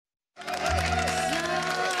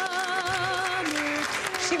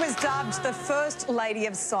She was dubbed the First Lady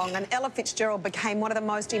of Song, and Ella Fitzgerald became one of the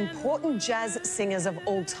most important jazz singers of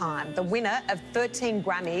all time. The winner of 13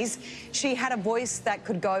 Grammys, she had a voice that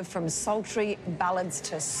could go from sultry ballads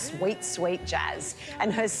to sweet, sweet jazz.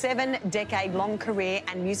 And her 7-decade-long career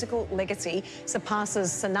and musical legacy surpasses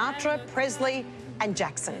Sinatra, Presley and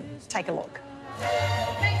Jackson. Take a look.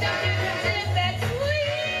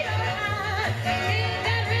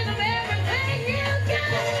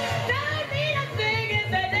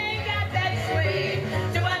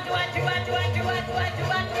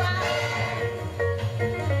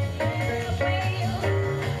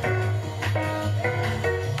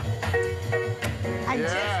 And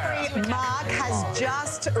Geoffrey Mark has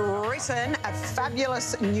just written a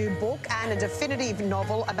fabulous new book and a definitive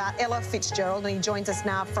novel about Ella Fitzgerald, and he joins us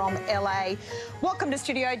now from LA. Welcome to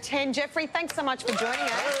Studio 10, Geoffrey. Thanks so much for joining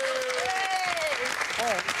us.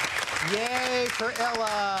 Yay for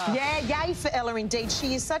Ella. Yeah, yay for Ella indeed.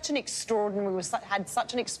 She is such an extraordinary, had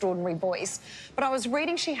such an extraordinary voice. But I was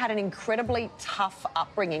reading she had an incredibly tough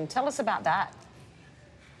upbringing. Tell us about that.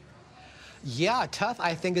 Yeah, tough,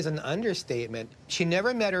 I think, is an understatement. She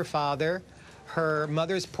never met her father. Her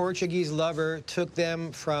mother's Portuguese lover took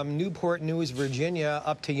them from Newport News, Virginia,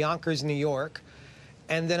 up to Yonkers, New York.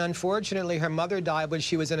 And then, unfortunately, her mother died when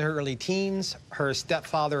she was in her early teens. Her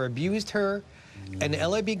stepfather abused her. And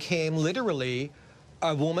Ella became literally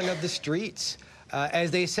a woman of the streets. As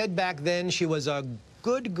they said back then, she was a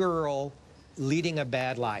good girl leading a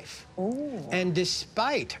bad life. Ooh. And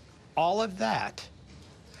despite all of that,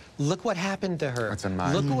 look what happened to her. That's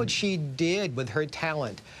amazing. Look at what she did with her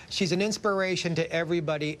talent. She's an inspiration to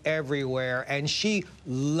everybody everywhere, and she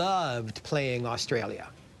loved playing Australia.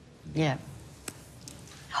 Yeah.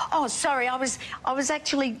 Oh, sorry, I was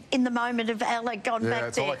actually in the moment of Ella gone back there. Yeah,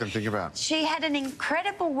 that's all I can think about. She had an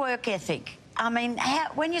incredible work ethic. I mean,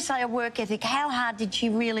 when you say a work ethic, how hard did she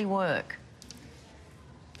really work?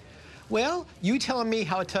 Well, you tell me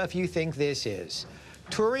how tough you think this is.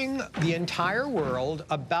 Touring the entire world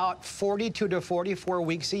about 42 to 44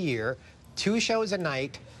 weeks a year, 2 shows a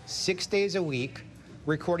night, 6 days a week,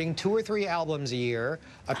 recording 2 or 3 albums a year,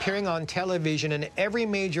 appearing on television in every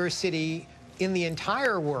major city in the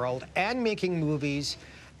entire world, and making movies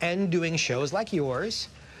and doing shows like yours.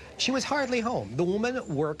 She was hardly home. The woman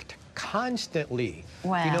worked constantly.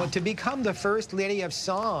 Wow. You know, to become the First Lady of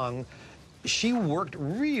Song, she worked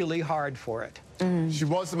really hard for it. She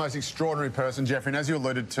was the most extraordinary person, Geoffrey, and as you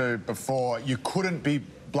alluded to before, you couldn't be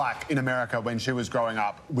black in America when she was growing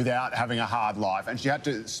up without having a hard life, and she had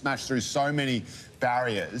to smash through so many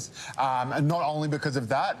barriers, and not only because of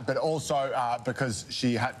that, but also because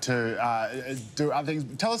she had to do other things.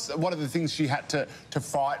 Tell us, what are the things she had to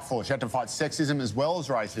fight for? She had to fight sexism as well as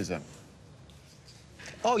racism.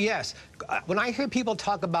 Oh, yes. When I hear people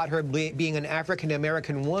talk about her being an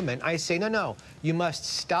African-American woman, I say, no, you must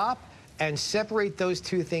stop and separate those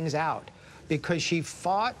two things out, because she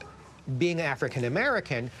fought being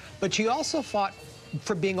African-American, but she also fought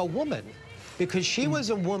for being a woman, because she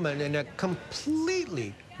was a woman in a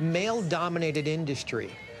completely male-dominated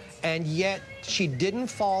industry, and yet she didn't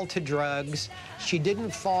fall to drugs, she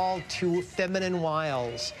didn't fall to feminine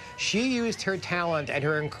wiles. She used her talent and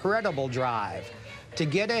her incredible drive to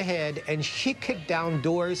get ahead, and she kicked down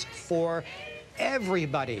doors for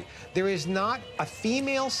everybody. There is not a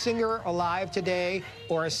female singer alive today,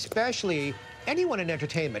 or especially anyone in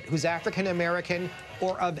entertainment who's African-American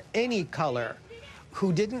or of any color,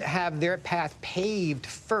 who didn't have their path paved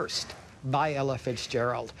first by Ella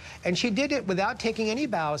Fitzgerald. And she did it without taking any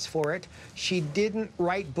bows for it. She didn't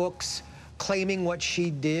write books claiming what she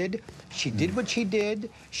did. She did what she did.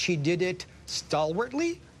 She did it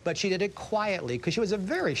stalwartly, but she did it quietly, because she was a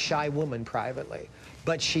very shy woman privately.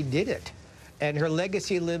 But she did it. And her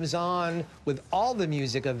legacy lives on with all the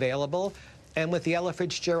music available, and with the Ella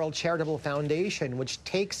Fitzgerald Charitable Foundation, which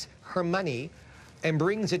takes her money and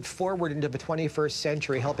brings it forward into the 21st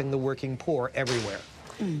century, helping the working poor everywhere.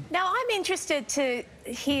 Now, I'm interested to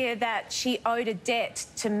hear that she owed a debt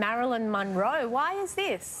to Marilyn Monroe. Why is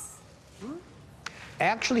this?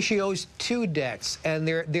 Actually, she owes 2 debts, and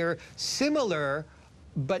they're similar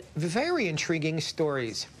but very intriguing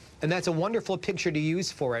stories. And that's a wonderful picture to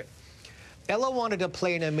use for it. Ella wanted to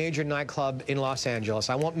play in a major nightclub in Los Angeles.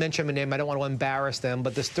 I won't mention the name, I don't want to embarrass them,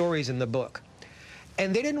 but the story's in the book.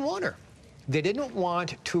 And they didn't want her. They didn't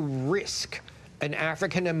want to risk an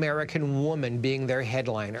African-American woman being their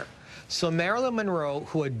headliner. So Marilyn Monroe,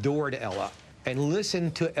 who adored Ella and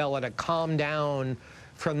listened to Ella to calm down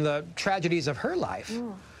from the tragedies of her life,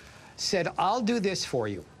 said, I'll do this for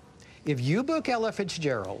you. If you book Ella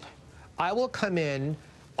Fitzgerald, I will come in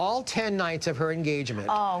all 10 nights of her engagement.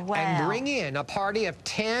 Oh, wow. And bring in a party of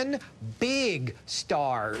 10 big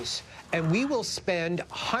stars. And we will spend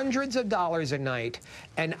hundreds of dollars a night,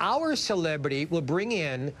 and our celebrity will bring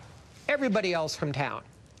in everybody else from town.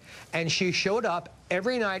 And she showed up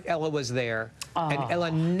every night Ella was there, and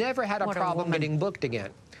Ella never had a problem getting booked again.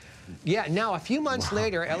 Yeah, now a few months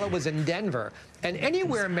later, Ella was in Denver, and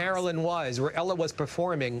anywhere Marilyn was, where Ella was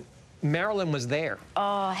performing, Marilyn was there.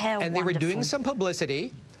 Oh, how And they were doing some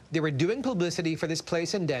publicity. They were doing publicity for this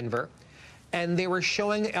place in Denver, and they were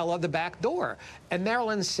showing Ella the back door. And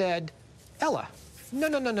Marilyn said, Ella,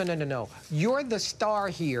 no. You're the star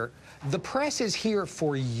here. The press is here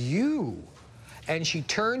for you. And she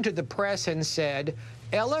turned to the press and said,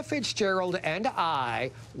 Ella Fitzgerald and I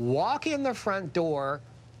walk in the front door,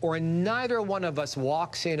 or neither one of us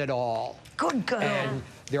walks in at all. Good girl. And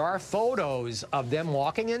there are photos of them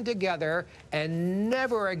walking in together, and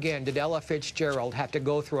never again did Ella Fitzgerald have to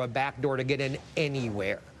go through a back door to get in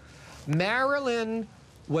anywhere. Marilyn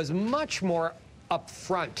was much more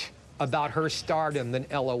upfront about her stardom than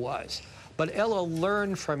Ella was. But Ella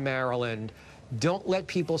learned from Marilyn, don't let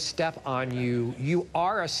people step on you. You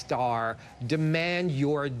are a star. Demand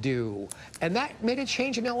your due. And that made a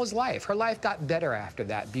change in Ella's life. Her life got better after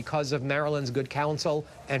that because of Marilyn's good counsel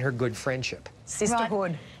and her good friendship.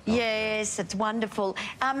 Sisterhood. Right. Yes, it's wonderful.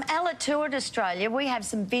 Ella toured Australia. We have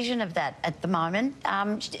some vision of that at the moment.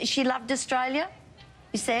 She loved Australia,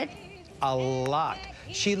 you said? A lot.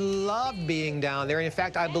 She loved being down there. In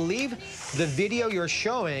fact, I believe the video you're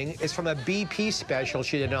showing is from a BP special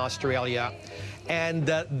she did in Australia. And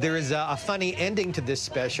there is a funny ending to this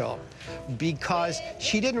special because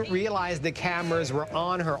she didn't realize the cameras were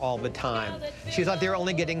on her all the time. She thought they were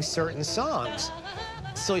only getting certain songs.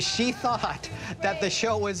 So she thought that the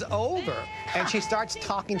show was over. And she starts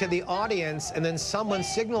talking to the audience, and then someone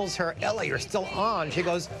signals her, Ella, you're still on. She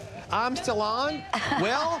goes, I'm still on?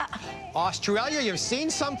 Well, Australia, you've seen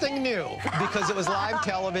something new, because it was live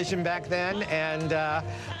television back then. And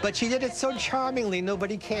but she did it so charmingly,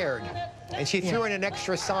 nobody cared. And she threw in an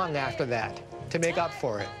extra song after that to make up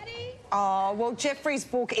for it. Oh, well, Geoffrey's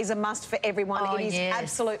book is a must for everyone. Oh, it is yes.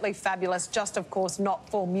 absolutely fabulous, just, of course, not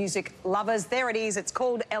for music lovers. There it is. It's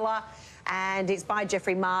called Ella, and it's by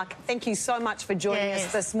Geoffrey Mark. Thank you so much for joining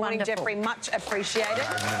us this morning, wonderful. Geoffrey. Much appreciated.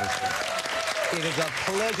 It is a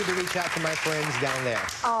pleasure to reach out to my friends down there.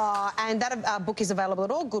 And that book is available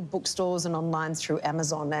at all good bookstores and online through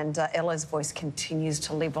Amazon. And Ella's voice continues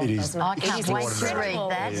to live on, doesn't it? I can't wait to read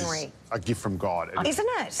that. It is a gift from God. Isn't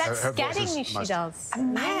it? That Her voice is scatting she does.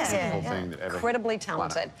 Amazing. Thing that ever Incredibly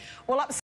talented. Well,